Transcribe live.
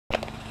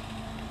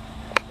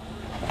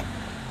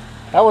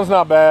That one's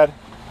not bad.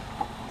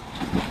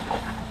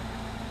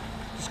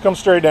 Just come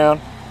straight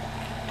down.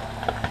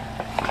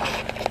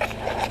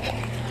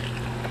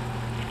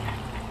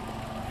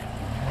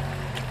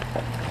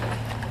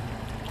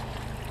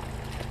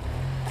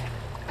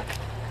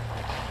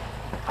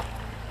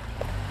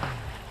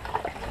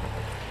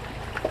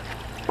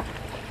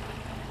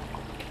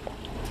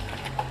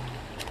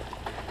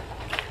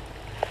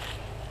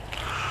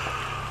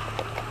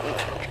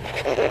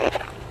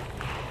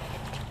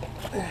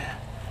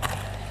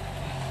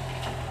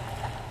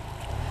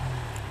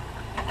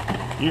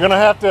 You're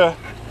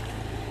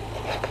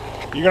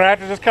gonna have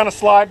to just kind of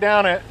slide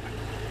down it.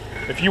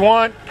 If you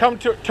want,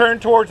 turn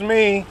towards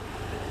me,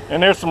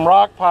 and there's some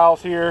rock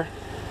piles here.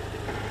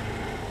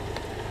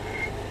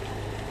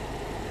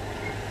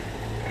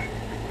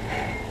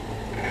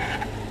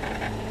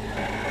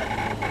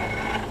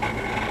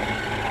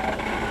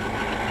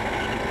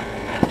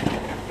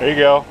 There you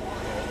go.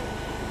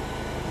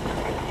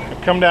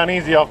 Come down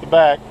easy off the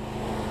back.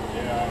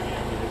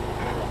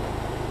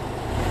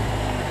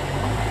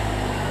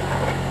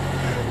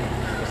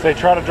 Say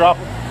try to drop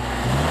it.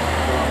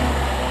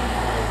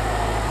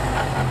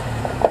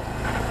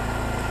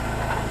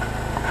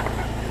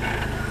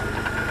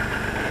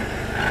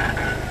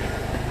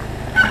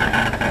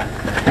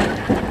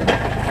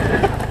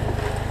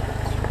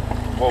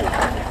 Whoa.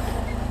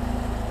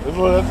 Is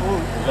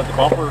that the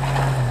bumper?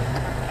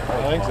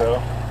 I think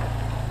so.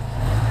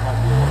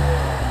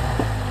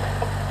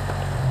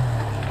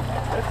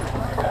 This is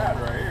pretty bad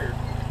right here.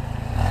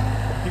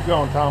 Keep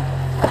going, Tom.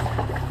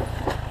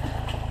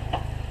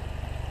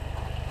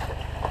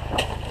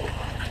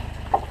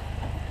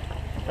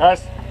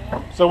 Guys,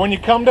 so when you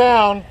come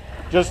down,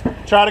 just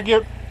try to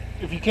get,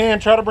 if you can,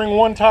 try to bring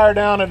one tire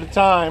down at a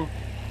time.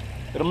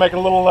 It'll make it a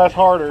little less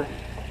harder.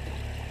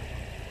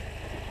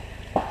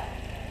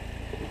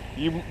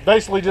 You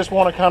basically just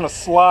want to kind of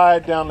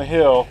slide down the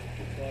hill.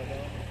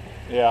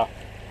 Yeah.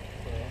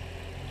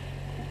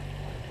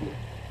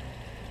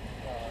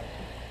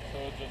 So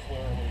it just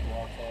literally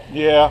walks off.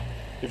 Yeah.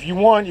 If you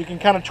want, you can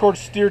kind of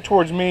steer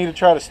towards me to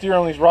try to steer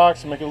on these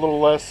rocks and make it a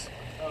little less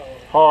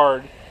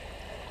hard.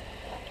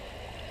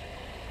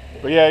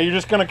 But yeah, you're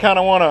just going to kind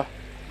of want to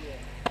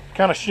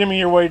kind of shimmy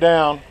your way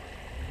down.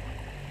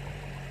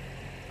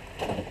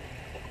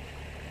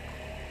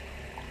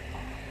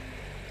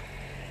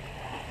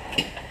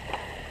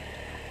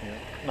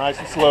 Nice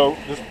and slow.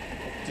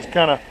 Just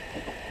kind of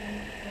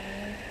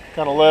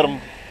let them.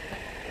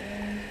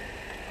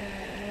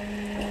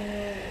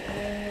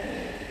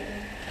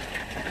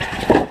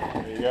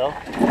 There you go.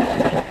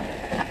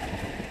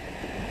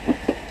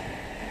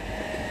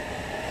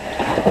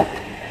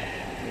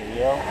 There you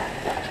go.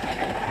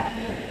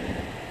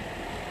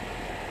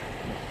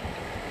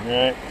 All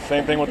right.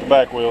 Same thing with the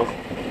back wheels.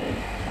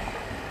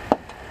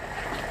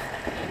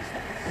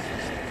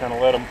 Just kind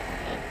of let them.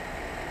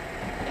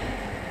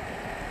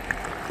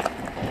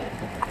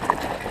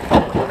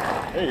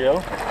 There you go.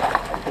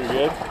 Pretty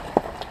good.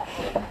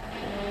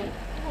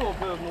 A little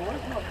bit of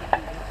noise.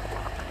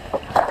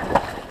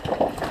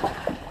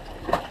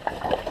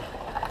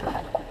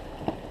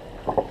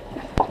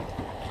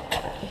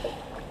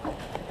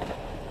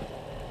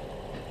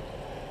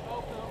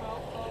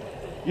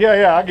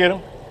 Yeah, I get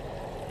them.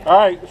 All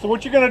right, so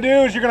what you're gonna do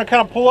is you're gonna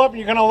kind of pull up and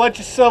you're gonna let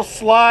yourself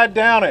slide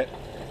down it.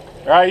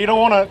 All right, you don't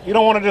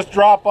wanna just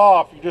drop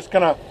off. You're just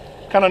gonna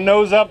kind of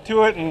nose up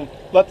to it and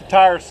let the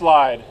tire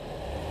slide.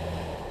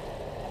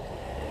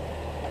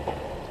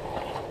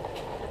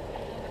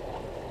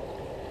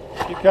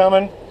 Keep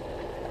coming.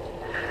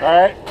 All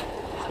right,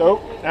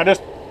 stop. Now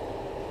just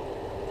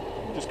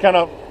kind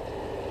of,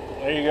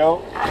 there you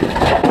go.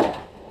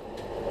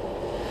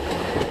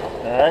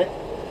 All right.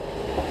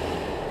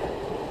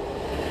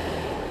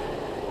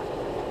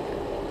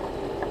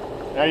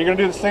 Now you're going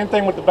to do the same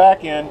thing with the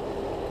back end.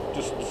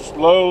 Just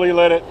slowly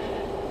let it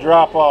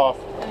drop off.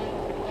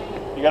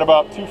 You got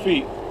about 2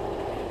 feet.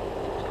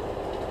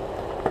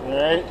 All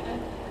right,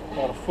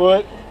 about a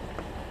foot.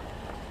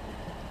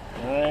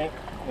 All right,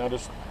 now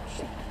just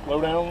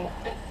slow down.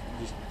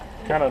 Just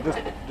kind of just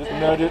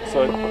nudge it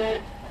so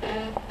it,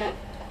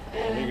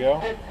 there you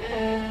go.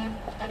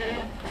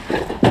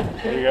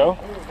 There you go.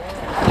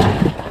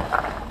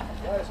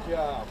 Nice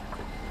job.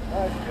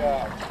 Nice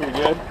job. It's pretty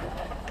good.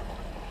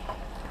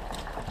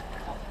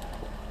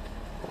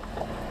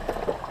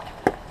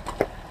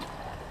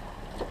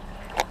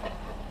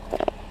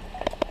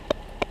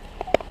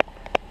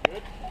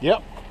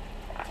 Yep.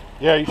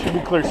 Yeah, you should be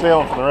clear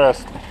sailing for the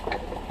rest.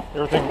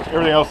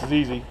 Everything else is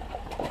easy.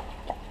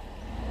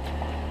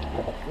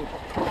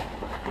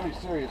 Pretty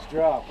serious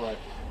drop, right?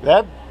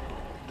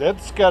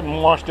 That's gotten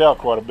washed out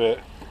quite a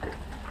bit.